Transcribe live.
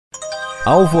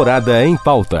Alvorada em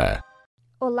Pauta.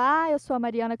 Olá, eu sou a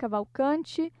Mariana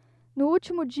Cavalcante. No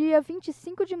último dia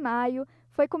 25 de maio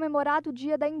foi comemorado o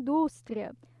Dia da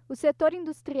Indústria. O setor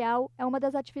industrial é uma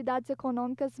das atividades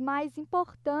econômicas mais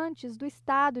importantes do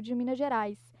estado de Minas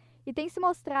Gerais e tem se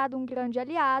mostrado um grande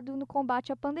aliado no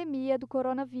combate à pandemia do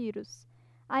coronavírus.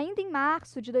 Ainda em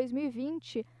março de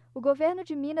 2020, o governo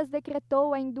de Minas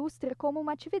decretou a indústria como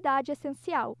uma atividade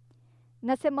essencial.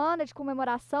 Na semana de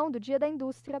comemoração do Dia da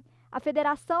Indústria, a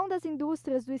Federação das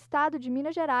Indústrias do Estado de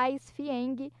Minas Gerais,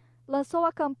 FIENG, lançou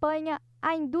a campanha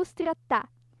A Indústria Tá,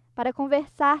 para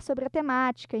conversar sobre a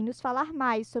temática e nos falar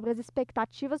mais sobre as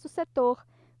expectativas do setor.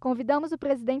 Convidamos o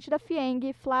presidente da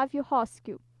FIENG, Flávio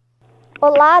Roskil.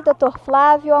 Olá, doutor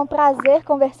Flávio, é um prazer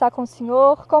conversar com o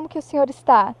senhor. Como que o senhor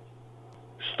está?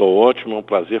 Estou ótimo, é um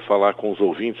prazer falar com os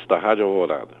ouvintes da Rádio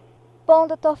Alvorada. Bom,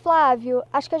 doutor Flávio,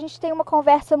 acho que a gente tem uma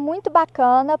conversa muito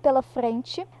bacana pela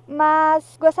frente,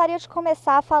 mas gostaria de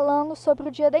começar falando sobre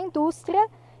o Dia da Indústria,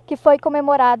 que foi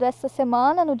comemorado esta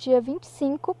semana, no dia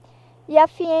 25, e a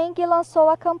FIENG lançou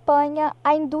a campanha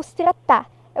A Indústria Tá.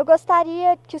 Eu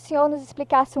gostaria que o senhor nos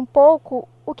explicasse um pouco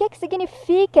o que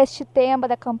significa este tema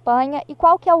da campanha e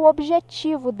qual que é o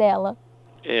objetivo dela.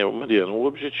 Mariana, o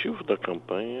objetivo da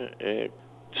campanha é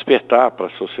despertar para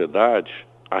a sociedade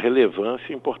a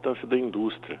relevância e importância da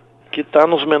indústria, que está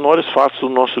nos menores fatos do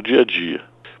nosso dia a dia.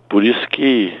 Por isso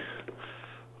que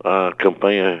a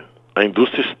campanha A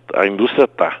Indústria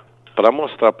Tá, para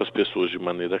mostrar para as pessoas de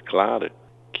maneira clara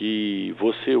que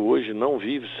você hoje não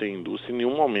vive sem indústria em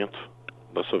nenhum momento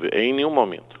da sua vida, em nenhum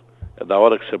momento. É da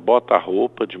hora que você bota a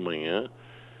roupa de manhã,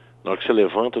 na hora que você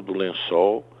levanta do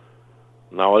lençol,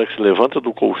 na hora que você levanta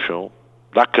do colchão,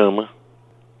 da cama,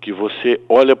 que você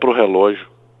olha para o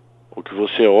relógio, ou que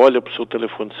você olha para o seu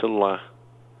telefone celular,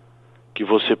 que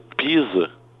você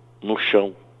pisa no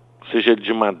chão, seja ele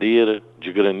de madeira, de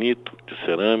granito, de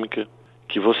cerâmica,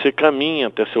 que você caminha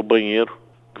até seu banheiro,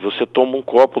 que você toma um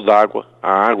copo d'água.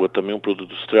 A água também é um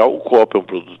produto industrial, o copo é um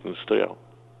produto industrial,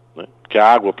 né? Porque a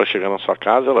água, para chegar na sua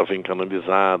casa, ela vem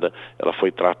canalizada, ela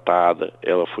foi tratada,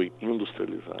 ela foi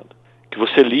industrializada. Que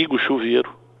você liga o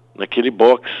chuveiro, naquele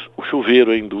box, o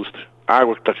chuveiro é a indústria, a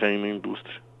água que está caindo é a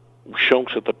indústria. O chão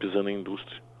que você está pisando é a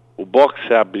indústria. O box que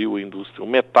você abriu é a indústria. O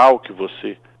metal que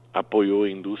você apoiou é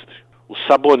a indústria. O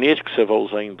sabonete que você vai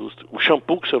usar é a indústria. O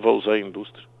shampoo que você vai usar é a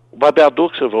indústria. O barbeador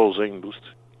que você vai usar é a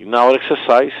indústria. E na hora que você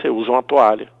sai, você usa uma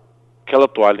toalha. Aquela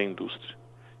toalha é a indústria.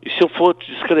 E se eu for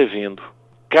te descrevendo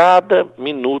cada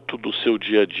minuto do seu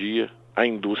dia a dia, a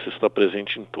indústria está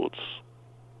presente em todos.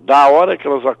 Da hora que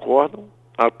elas acordam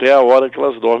até a hora que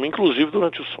elas dormem, inclusive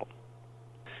durante o sono.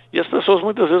 E as pessoas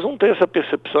muitas vezes não têm essa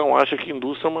percepção, acham que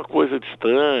indústria é uma coisa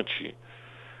distante,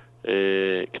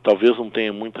 que talvez não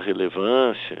tenha muita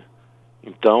relevância.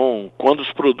 Então, quando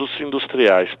os produtos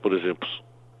industriais, por exemplo,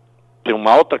 têm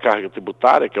uma alta carga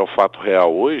tributária, que é o fato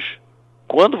real hoje,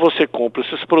 quando você compra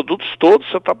esses produtos todos,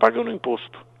 você está pagando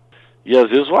imposto. E às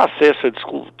vezes o acesso é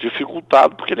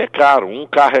dificultado porque ele é caro. Um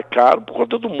carro é caro por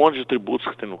conta do monte de tributos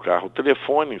que tem no carro. O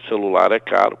telefone celular é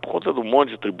caro por conta do monte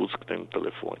de tributos que tem no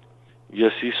telefone. E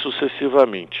assim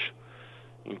sucessivamente.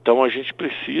 Então a gente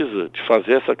precisa de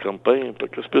fazer essa campanha para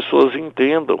que as pessoas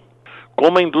entendam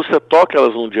como a indústria toca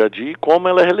elas no dia a dia e como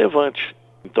ela é relevante.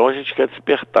 Então a gente quer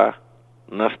despertar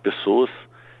nas pessoas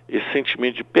esse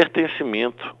sentimento de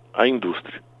pertencimento à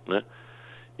indústria, né?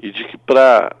 E de que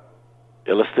para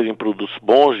elas terem produtos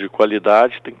bons, de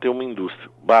qualidade, tem que ter uma indústria.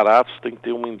 Baratos, tem que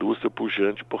ter uma indústria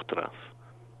pujante por trás.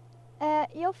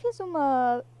 E eu fiz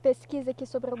uma pesquisa aqui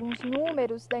sobre alguns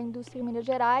números da indústria em Minas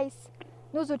Gerais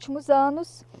nos últimos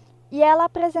anos e ela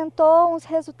apresentou uns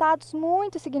resultados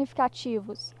muito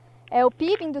significativos. O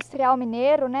PIB industrial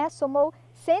mineiro, né, somou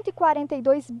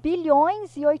 142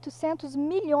 bilhões e 800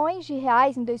 milhões de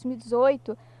reais em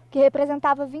 2018, que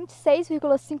representava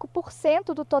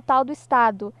 26,5% do total do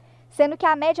estado, sendo que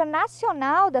a média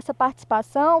nacional dessa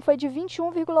participação foi de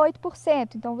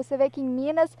 21,8%. Então você vê que em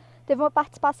Minas teve uma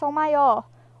participação maior.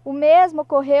 O mesmo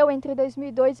ocorreu entre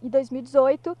 2002 e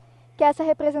 2018, que essa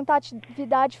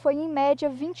representatividade foi em média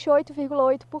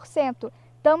 28,8%,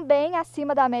 também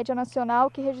acima da média nacional,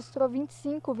 que registrou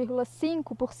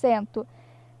 25,5%.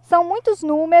 São muitos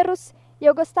números e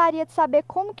eu gostaria de saber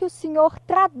como que o senhor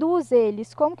traduz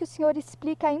eles, como que o senhor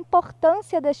explica a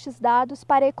importância destes dados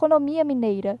para a economia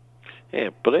mineira.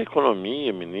 Para a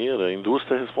economia mineira, a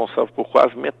indústria é responsável por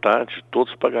quase metade de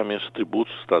todos os pagamentos de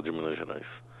tributos do Estado de Minas Gerais,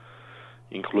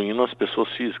 incluindo as pessoas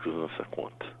físicas nessa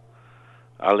conta.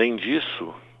 Além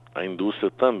disso, a indústria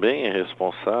também é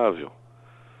responsável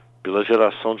pela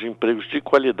geração de empregos de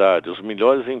qualidade. Os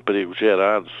melhores empregos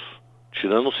gerados,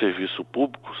 tirando o serviço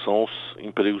público, são os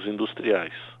empregos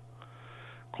industriais.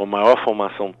 com maior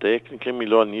formação técnica e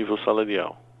melhor nível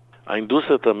salarial. A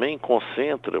indústria também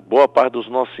concentra boa parte dos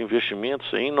nossos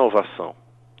investimentos em inovação,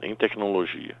 em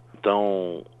tecnologia.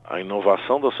 Então, a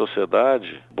inovação da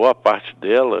sociedade, boa parte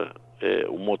dela,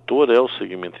 o motor é o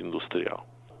segmento industrial.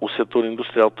 O setor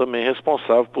industrial também é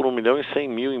responsável por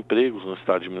 1.100.000 empregos no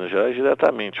estado de Minas Gerais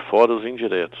diretamente, fora os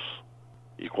indiretos.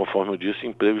 E, conforme eu disse,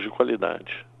 empregos de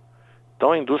qualidade.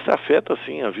 Então, a indústria afeta,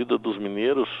 sim, a vida dos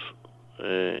mineiros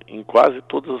em quase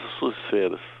todas as suas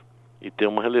esferas. E tem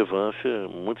uma relevância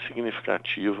muito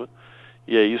significativa,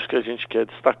 e é isso que a gente quer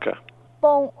destacar.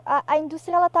 Bom, a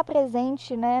indústria está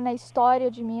presente, né, na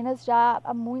história de Minas já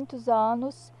há muitos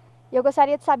anos, e eu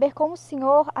gostaria de saber como o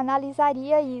senhor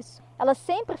analisaria isso. Ela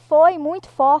sempre foi muito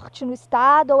forte no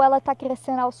estado ou ela está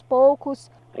crescendo aos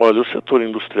poucos? Olha, o setor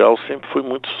industrial sempre foi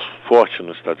muito forte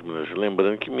no estado de Minas Gerais.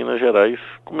 Lembrando que Minas Gerais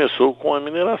começou com a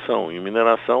mineração, e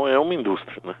mineração é uma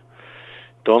indústria, né?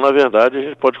 Então, na verdade, a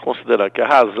gente pode considerar que a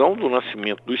razão do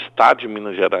nascimento do estado de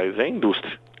Minas Gerais é a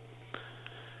indústria.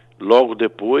 Logo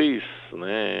depois,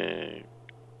 né,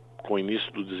 com o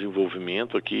início do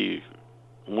desenvolvimento aqui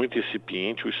muito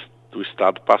incipiente, o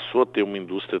estado passou a ter uma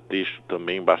indústria têxtil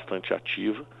também bastante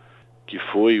ativa, que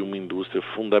foi uma indústria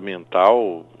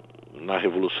fundamental na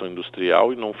Revolução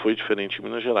Industrial e não foi diferente em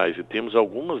Minas Gerais. E temos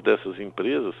algumas dessas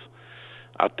empresas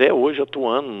até hoje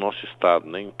atuando no nosso estado,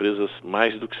 né, empresas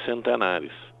mais do que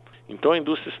centenárias. Então a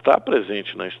indústria está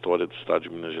presente na história do estado de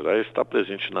Minas Gerais, está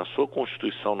presente na sua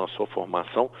constituição, na sua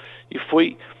formação e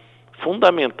foi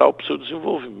fundamental para o seu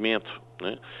desenvolvimento,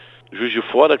 né? Juiz de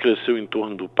Fora cresceu em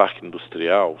torno do parque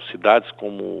industrial, cidades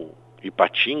como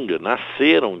Ipatinga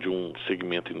nasceram de um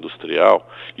segmento industrial,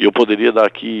 e eu poderia dar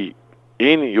aqui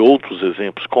N outros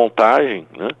exemplos, Contagem,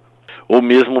 né? Ou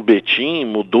mesmo Betim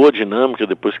mudou a dinâmica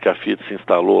depois que a Fiat se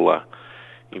instalou lá.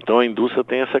 Então a indústria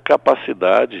tem essa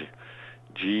capacidade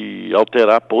de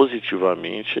alterar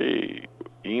positivamente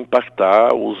e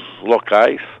impactar os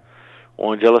locais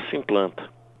onde ela se implanta.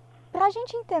 Para a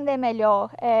gente entender melhor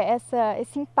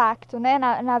esse impacto, né,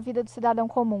 na vida do cidadão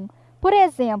comum, por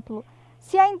exemplo,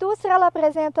 se a indústria ela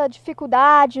apresenta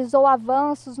dificuldades ou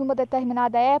avanços numa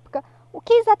determinada época, o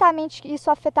que exatamente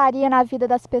isso afetaria na vida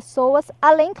das pessoas,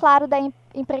 além, claro, da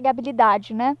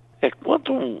empregabilidade, né?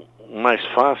 Quanto mais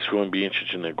fácil o ambiente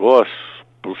de negócio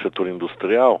para o setor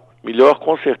industrial, melhor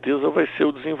com certeza vai ser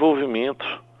o desenvolvimento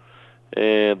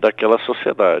daquela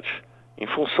sociedade. Em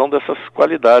função dessas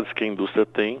qualidades que a indústria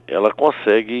tem, ela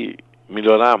consegue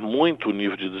melhorar muito o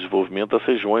nível de desenvolvimento das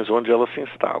regiões onde ela se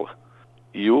instala.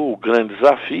 E o grande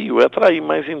desafio é atrair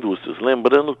mais indústrias.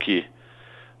 Lembrando que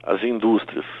as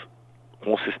indústrias,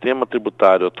 com o sistema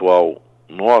tributário atual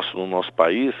no nosso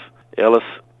país, elas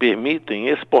permitem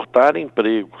exportar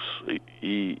empregos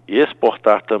e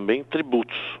exportar também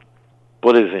tributos.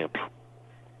 Por exemplo,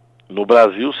 no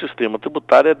Brasil o sistema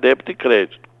tributário é débito e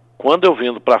crédito. Quando eu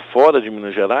vendo para fora de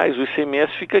Minas Gerais, o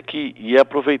ICMS fica aqui e é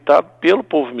aproveitado pelo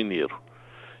povo mineiro.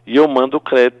 E eu mando o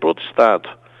crédito para outro estado.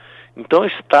 Então,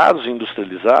 estados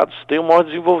industrializados têm um maior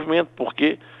desenvolvimento,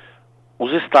 porque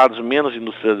os estados menos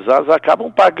industrializados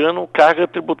acabam pagando carga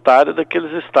tributária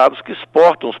daqueles estados que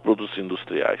exportam os produtos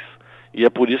industriais. E é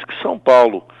por isso que São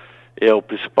Paulo é o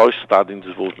principal estado em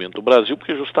desenvolvimento do Brasil,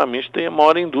 porque justamente tem a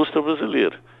maior indústria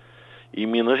brasileira. E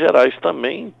Minas Gerais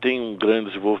também tem um grande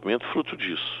desenvolvimento fruto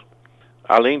disso.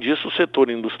 Além disso, o setor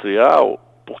industrial,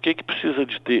 por que precisa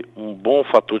de ter um bom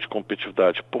fator de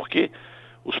competitividade? Porque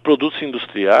os produtos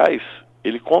industriais,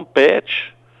 eles competem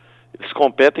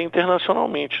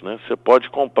internacionalmente, né? Você pode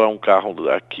comprar um carro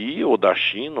aqui, ou da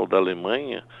China, ou da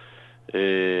Alemanha.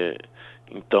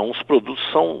 Então, os produtos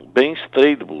são bem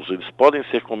tradables, eles podem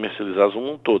ser comercializados no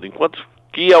mundo todo. Enquanto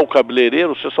que ao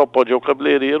cabeleireiro, você só pode ir ao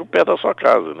cabeleireiro perto da sua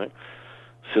casa, né?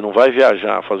 Você não vai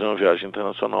viajar, fazer uma viagem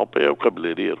internacional para ir ao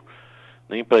cabeleireiro,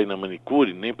 nem para ir na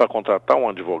manicure, nem para contratar um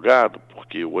advogado,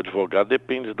 porque o advogado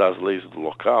depende das leis do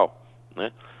local,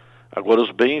 né? Agora,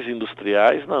 os bens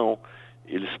industriais, não.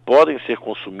 Eles podem ser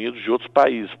consumidos de outros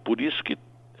países. Por isso que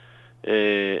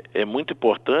é muito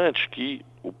importante que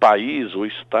o país, o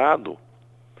Estado,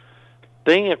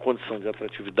 tenha condição de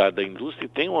atratividade da indústria e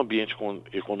tenha um ambiente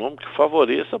econômico que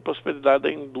favoreça a prosperidade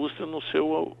da indústria no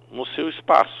seu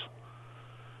espaço.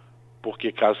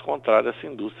 Porque, caso contrário, essa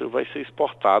indústria vai ser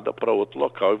exportada para outro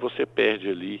local e você perde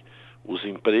ali os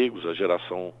empregos, a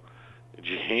geração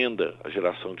de renda, a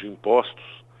geração de impostos.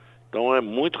 Então, é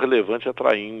muito relevante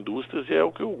atrair indústrias e é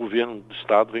o que o governo do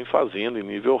estado vem fazendo em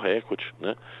nível recorde,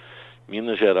 né?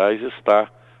 Minas Gerais está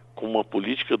com uma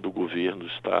política do governo do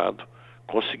estado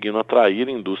conseguindo atrair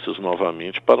indústrias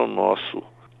novamente para o nosso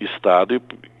estado,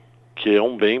 que é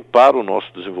um bem para o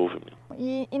nosso desenvolvimento.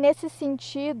 E nesse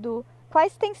sentido,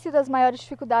 quais têm sido as maiores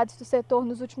dificuldades do setor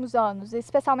nos últimos anos,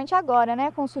 especialmente agora,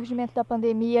 né, com o surgimento da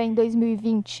pandemia em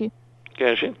 2020?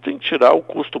 A gente tem que tirar o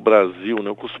custo Brasil, né?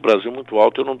 O custo Brasil é muito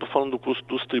alto. Eu não estou falando do custo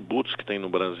dos tributos que tem no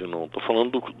Brasil, não. Estou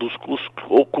falando dos custos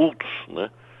ocultos, né?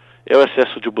 É o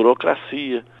excesso de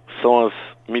burocracia, são as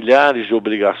milhares de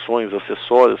obrigações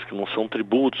acessórias que não são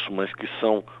tributos, mas que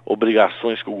são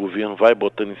obrigações que o governo vai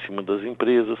botando em cima das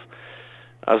empresas,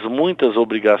 as muitas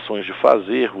obrigações de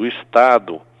fazer, o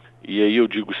Estado, e aí eu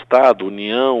digo Estado,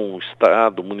 União,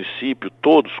 Estado, município,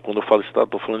 todos, quando eu falo Estado,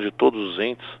 estou falando de todos os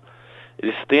entes,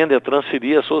 eles tendem a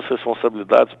transferir as suas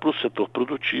responsabilidades para o setor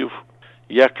produtivo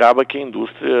e acaba que a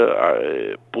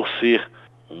indústria, por ser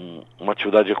uma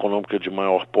atividade econômica de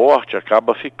maior porte,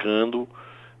 acaba ficando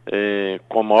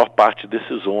com a maior parte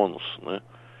desses ônus, né?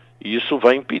 E isso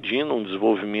vai impedindo um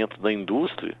desenvolvimento da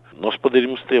indústria. Nós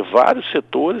poderíamos ter vários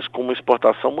setores com uma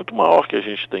exportação muito maior que a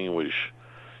gente tem hoje,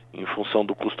 em função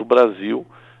do custo Brasil,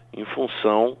 em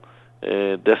função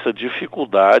dessa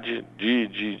dificuldade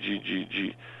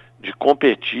de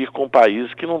competir com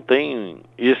países que não têm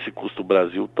esse custo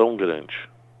Brasil tão grande.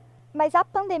 Mas a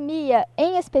pandemia,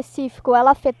 em específico,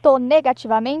 ela afetou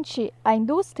negativamente a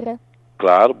indústria?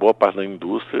 Claro, boa parte da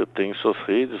indústria tem suas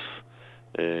redes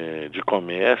de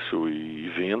comércio e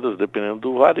vendas dependendo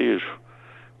do varejo.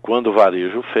 Quando o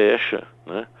varejo fecha,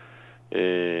 né,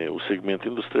 o segmento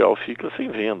industrial fica sem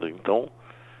venda. Então,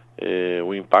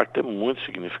 o impacto é muito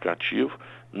significativo,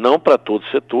 não para todos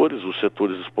os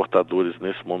setores exportadores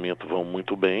nesse momento vão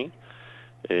muito bem,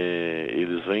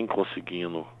 eles vêm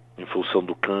conseguindo, em função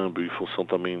do câmbio, em função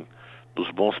também dos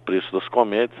bons preços das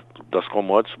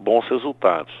commodities, bons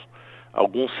resultados.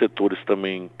 Alguns setores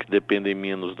também que dependem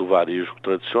menos do varejo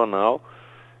tradicional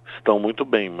estão muito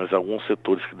bem, mas alguns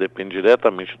setores que dependem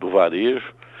diretamente do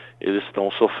varejo, eles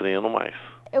estão sofrendo mais.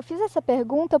 Eu fiz essa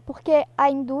pergunta porque a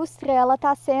indústria ela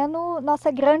está sendo nossa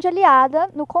grande aliada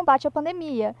no combate à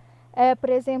pandemia. Por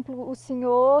exemplo, o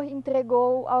senhor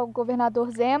entregou ao governador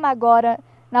Zema, agora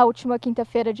na última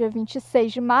quinta-feira, dia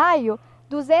 26 de maio,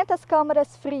 200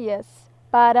 câmaras frias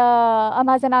para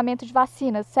armazenamento de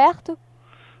vacinas, certo?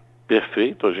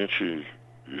 Perfeito, a gente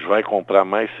vai comprar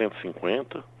mais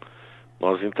 150.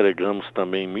 Nós entregamos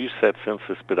também 1.700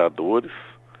 respiradores,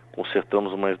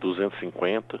 consertamos mais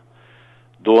 250.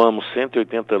 Doamos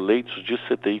 180 leitos de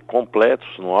CTI completos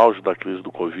no auge da crise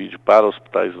do Covid para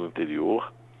hospitais no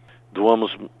interior.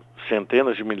 Doamos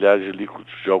centenas de milhares de líquidos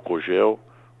de álcool gel,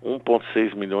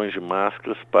 1,6 milhões de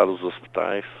máscaras para os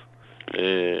hospitais.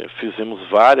 Fizemos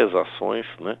várias ações,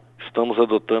 né? Estamos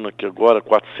adotando aqui agora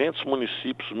 400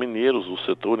 municípios mineiros, o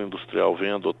setor industrial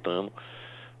vem adotando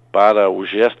para o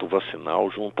gesto vacinal,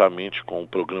 juntamente com o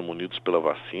Programa Unidos pela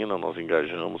Vacina, nós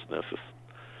engajamos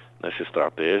nessa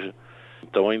estratégia.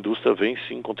 Então a indústria vem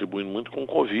sim contribuindo muito com o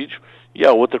Covid, e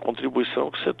a outra contribuição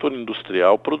é que o setor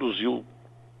industrial produziu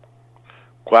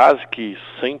quase que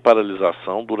sem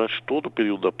paralisação durante todo o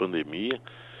período da pandemia,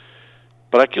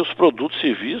 para que os produtos e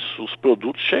serviços, os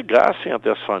produtos chegassem até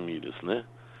as famílias, né?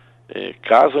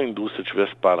 Caso a indústria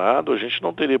tivesse parado, a gente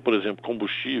não teria, por exemplo,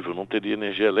 combustível, não teria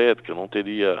energia elétrica, não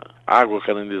teria água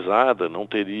canalizada, não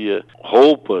teria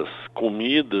roupas,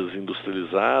 comidas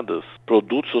industrializadas,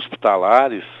 produtos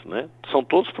hospitalares, né? São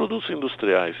todos produtos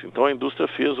industriais. Então a indústria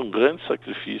fez um grande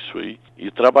sacrifício aí e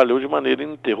trabalhou de maneira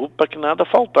ininterrupta para que nada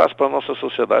faltasse para a nossa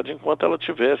sociedade enquanto ela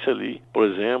estivesse ali, por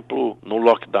exemplo, no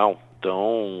lockdown.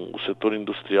 Então o setor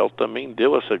industrial também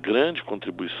deu essa grande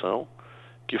contribuição,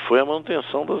 que foi a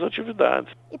manutenção das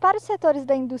atividades. E para os setores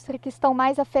da indústria que estão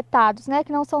mais afetados, né,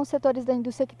 que não são os setores da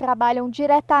indústria que trabalham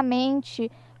diretamente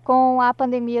com a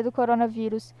pandemia do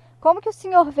coronavírus, como que o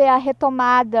senhor vê a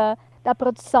retomada da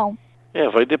produção?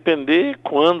 Vai depender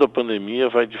quando a pandemia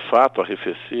vai de fato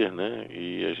arrefecer, né?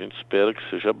 E a gente espera que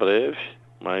seja breve,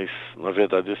 mas na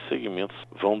verdade esses segmentos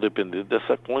vão depender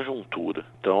dessa conjuntura.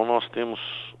 Então nós temos,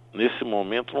 nesse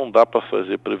momento não dá para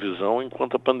fazer previsão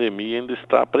enquanto a pandemia ainda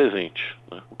está presente,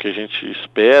 né? O que a gente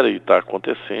espera e está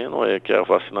acontecendo é que a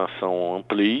vacinação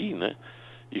amplie, né?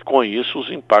 E com isso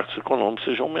os impactos econômicos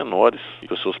sejam menores, que as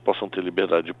pessoas possam ter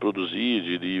liberdade de produzir,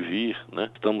 de ir e vir, né?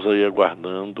 Estamos aí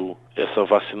aguardando essa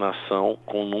vacinação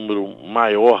com um número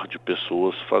maior de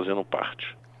pessoas fazendo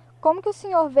parte. Como que o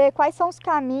senhor vê, quais são os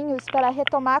caminhos para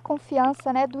retomar a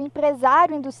confiança, né, do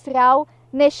empresário industrial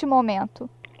neste momento?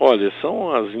 Olha,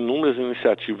 são as inúmeras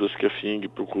iniciativas que a FIENG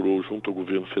procurou junto ao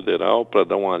governo federal para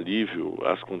dar um alívio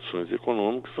às condições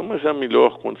econômicas, mas a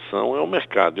melhor condição é o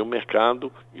mercado. E o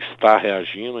mercado está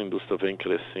reagindo, a indústria vem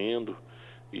crescendo,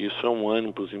 e isso é um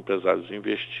ânimo para os empresários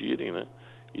investirem, né?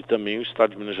 E também o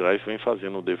Estado de Minas Gerais vem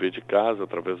fazendo o dever de casa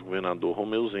através do governador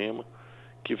Romeu Zema,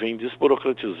 que vem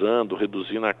desburocratizando,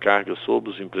 reduzindo a carga sobre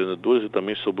os empreendedores e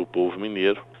também sobre o povo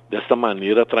mineiro, dessa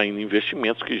maneira atraindo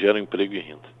investimentos que geram emprego e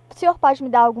renda. O senhor pode me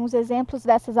dar alguns exemplos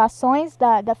dessas ações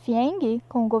da FIENG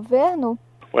com o governo?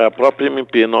 A própria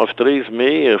MP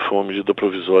 936 foi uma medida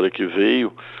provisória que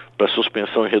veio para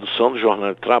suspensão e redução do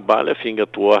jornal de trabalho. A FIENG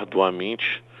atuou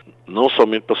arduamente, não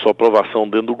somente para sua aprovação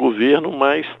dentro do governo,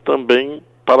 mas também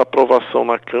para aprovação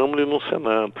na Câmara e no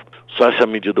Senado. Só essa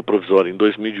medida provisória em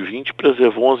 2020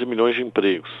 preservou 11 milhões de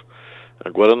empregos.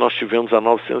 Agora nós tivemos a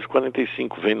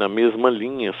 945, vem na mesma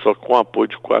linha, só com apoio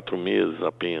de 4 meses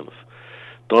apenas.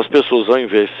 Então as pessoas, ao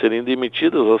invés de serem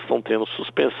demitidas, elas estão tendo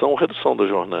suspensão ou redução da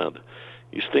jornada.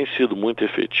 Isso tem sido muito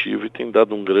efetivo e tem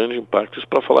dado um grande impacto. Isso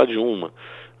para falar de uma.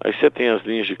 Aí você tem as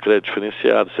linhas de crédito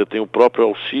diferenciadas, você tem o próprio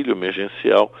auxílio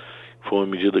emergencial, que foi uma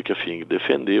medida que a FIENG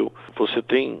defendeu. Você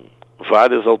tem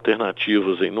várias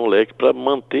alternativas aí no leque para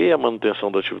manter a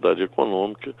manutenção da atividade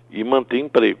econômica e manter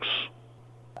empregos.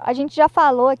 A gente já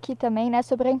falou aqui também, né,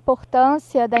 sobre a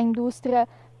importância da indústria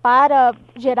para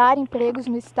gerar empregos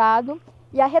no estado.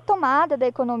 E a retomada da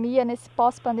economia nesse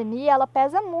pós-pandemia, ela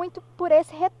pesa muito por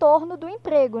esse retorno do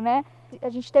emprego, né? A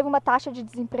gente teve uma taxa de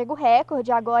desemprego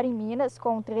recorde agora em Minas,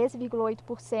 com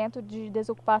 13,8% de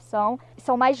desocupação.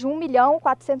 São mais de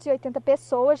 1.480.000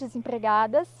 pessoas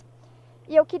desempregadas.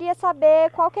 E eu queria saber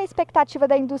qual que é a expectativa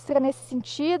da indústria nesse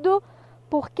sentido,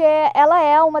 porque ela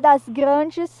é uma das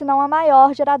grandes, se não a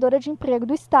maior, geradora de emprego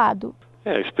do estado.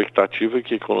 A expectativa é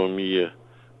que a economia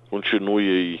continue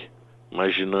aí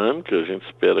mais dinâmica. A gente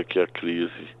espera que a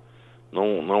crise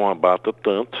não abata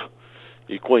tanto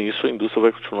e com isso a indústria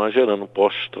vai continuar gerando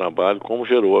postos de trabalho como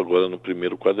gerou agora no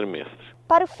primeiro quadrimestre.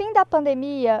 Para o fim da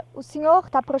pandemia, o senhor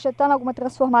está projetando alguma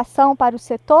transformação para o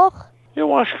setor?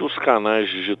 Eu acho que os canais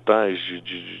digitais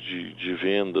de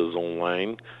vendas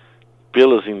online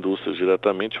pelas indústrias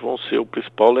diretamente vão ser o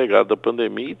principal legado da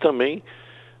pandemia e também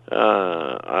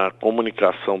a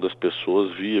comunicação das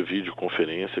pessoas via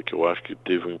videoconferência, que eu acho que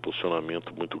teve um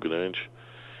impulsionamento muito grande.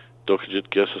 Então, acredito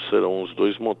que esses serão os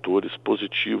dois motores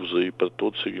positivos aí para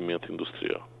todo o segmento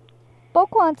industrial.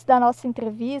 Pouco antes da nossa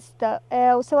entrevista,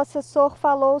 o seu assessor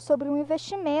falou sobre um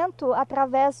investimento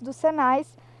através dos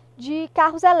Senais de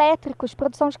carros elétricos,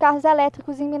 produção de carros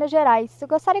elétricos em Minas Gerais. Eu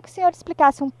gostaria que o senhor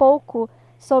explicasse um pouco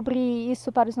sobre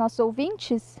isso para os nossos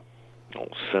ouvintes.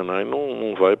 O Senai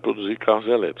não vai produzir carros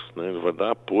elétricos, né? Ele vai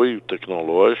dar apoio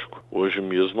tecnológico. Hoje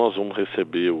mesmo nós vamos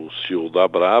receber o CEO da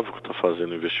Bravo, que está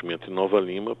fazendo investimento em Nova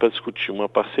Lima, para discutir uma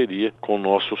parceria com o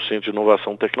nosso Centro de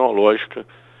Inovação Tecnológica,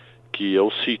 que é o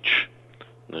CIT,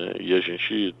 né? E a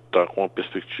gente está com uma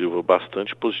perspectiva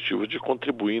bastante positiva de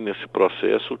contribuir nesse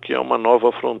processo, que é uma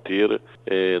nova fronteira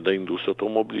da indústria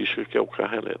automobilística, que é o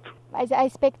carro elétrico. Mas a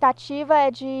expectativa é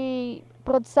de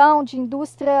produção de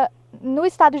indústria no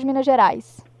estado de Minas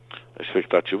Gerais? A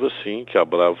expectativa, sim, que a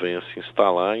Bravo venha se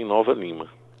instalar em Nova Lima.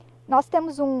 Nós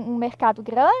temos um mercado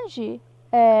grande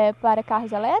para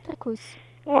carros elétricos?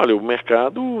 Olha, o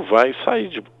mercado vai sair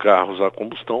de carros a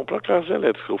combustão para carros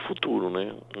elétricos, é o futuro,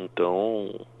 né?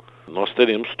 Então, nós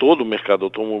teremos todo o mercado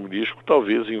automobilístico,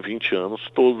 talvez em 20 anos,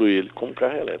 todo ele como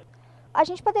carro elétrico. A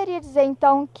gente poderia dizer,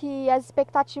 então, que as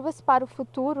expectativas para o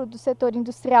futuro do setor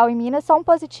industrial em Minas são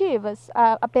positivas,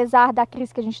 apesar da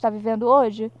crise que a gente está vivendo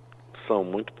hoje? São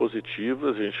muito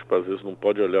positivas, a gente às vezes não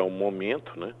pode olhar o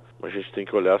momento, né? Mas a gente tem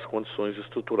que olhar as condições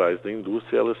estruturais da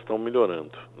indústria e elas estão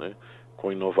melhorando, né?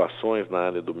 Com inovações na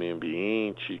área do meio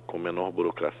ambiente, com menor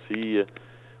burocracia,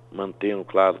 mantendo,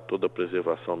 claro, toda a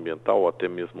preservação ambiental ou até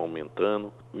mesmo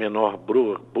aumentando, menor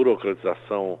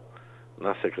burocratização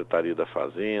na Secretaria da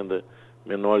Fazenda,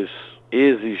 menores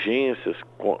exigências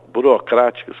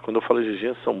burocráticas. Quando eu falo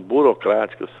exigências, são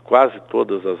burocráticas, quase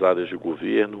todas as áreas de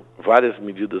governo. Várias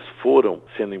medidas foram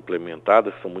sendo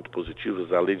implementadas, que são muito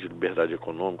positivas, a Lei de Liberdade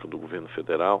Econômica do governo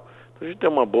federal. Então, a gente tem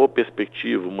uma boa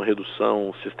perspectiva, uma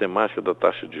redução sistemática da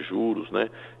taxa de juros, né?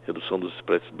 Redução dos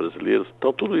spreads brasileiros.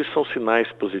 Então, tudo isso são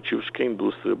sinais positivos que a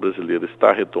indústria brasileira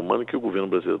está retomando e que o governo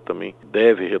brasileiro também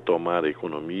deve retomar a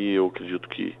economia. Eu acredito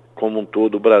que, como um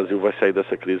todo, o Brasil vai sair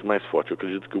dessa crise mais forte. Eu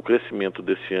acredito que o crescimento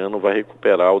desse ano vai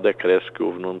recuperar o decréscimo que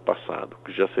houve no ano passado,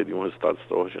 que já seria um resultado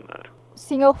extraordinário. O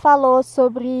senhor falou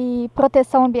sobre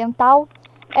proteção ambiental.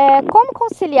 Como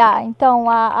conciliar, então,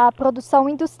 a produção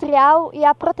industrial e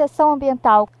a proteção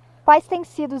ambiental? Quais têm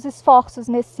sido os esforços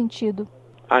nesse sentido?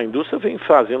 A indústria vem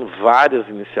fazendo várias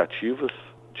iniciativas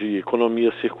de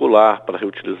economia circular para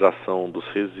reutilização dos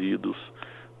resíduos,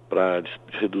 para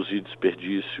reduzir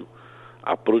desperdício.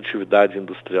 A produtividade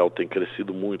industrial tem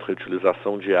crescido muito,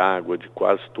 reutilização de água, de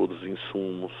quase todos os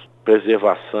insumos,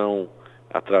 preservação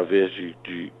através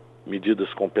de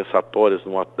medidas compensatórias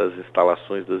no ato das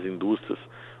instalações das indústrias,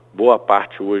 Boa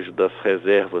parte hoje das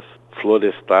reservas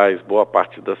florestais, boa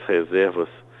parte das reservas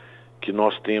que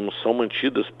nós temos são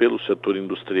mantidas pelo setor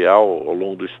industrial ao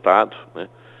longo do estado, né?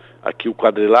 Aqui o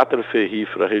quadrilátero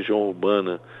ferrífero, a região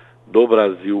urbana do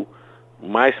Brasil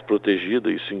mais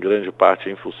protegida, isso em grande parte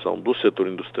em função do setor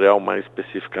industrial, mais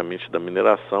especificamente da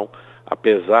mineração,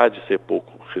 apesar de ser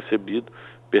pouco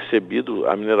percebido,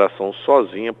 a mineração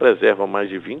sozinha preserva mais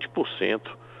de 20%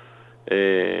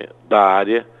 da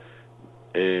área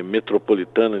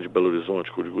metropolitana de Belo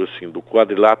Horizonte, que eu digo assim, do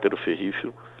quadrilátero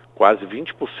ferrífero, quase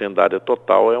 20% da área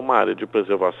total é uma área de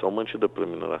preservação mantida pela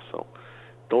mineração.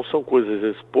 Então são coisas às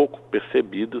vezes pouco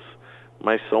percebidas,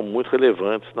 mas são muito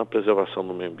relevantes na preservação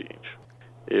do meio ambiente.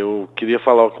 Eu queria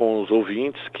falar com os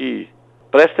ouvintes que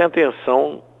prestem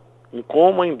atenção em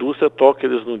como a indústria toca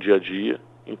eles no dia a dia,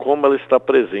 em como ela está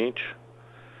presente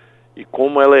e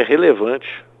como ela é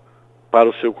relevante para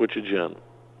o seu cotidiano.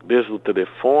 Desde o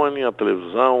telefone, à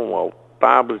televisão, ao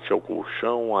tablet, ao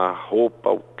colchão, à roupa,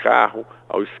 ao carro,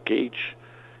 ao skate,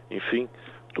 enfim,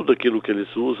 tudo aquilo que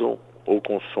eles usam ou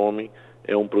consomem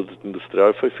é um produto industrial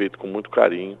e foi feito com muito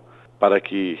carinho para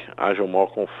que haja um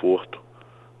maior conforto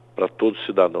para todos os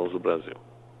cidadãos do Brasil.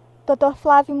 Dr.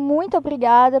 Flávio, muito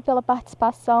obrigada pela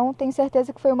participação. Tenho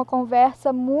certeza que foi uma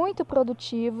conversa muito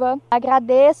produtiva.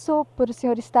 Agradeço por o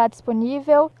senhor estar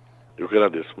disponível. Eu que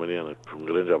agradeço, Mariana. Um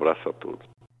grande abraço a todos.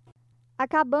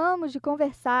 Acabamos de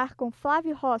conversar com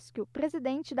Flávio Rosquio,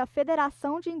 presidente da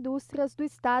Federação de Indústrias do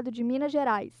Estado de Minas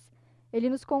Gerais. Ele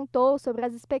nos contou sobre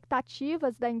as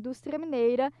expectativas da indústria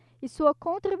mineira e sua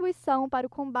contribuição para o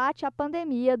combate à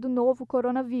pandemia do novo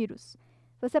coronavírus.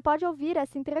 Você pode ouvir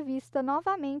essa entrevista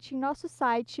novamente em nosso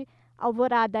site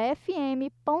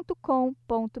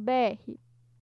alvoradafm.com.br.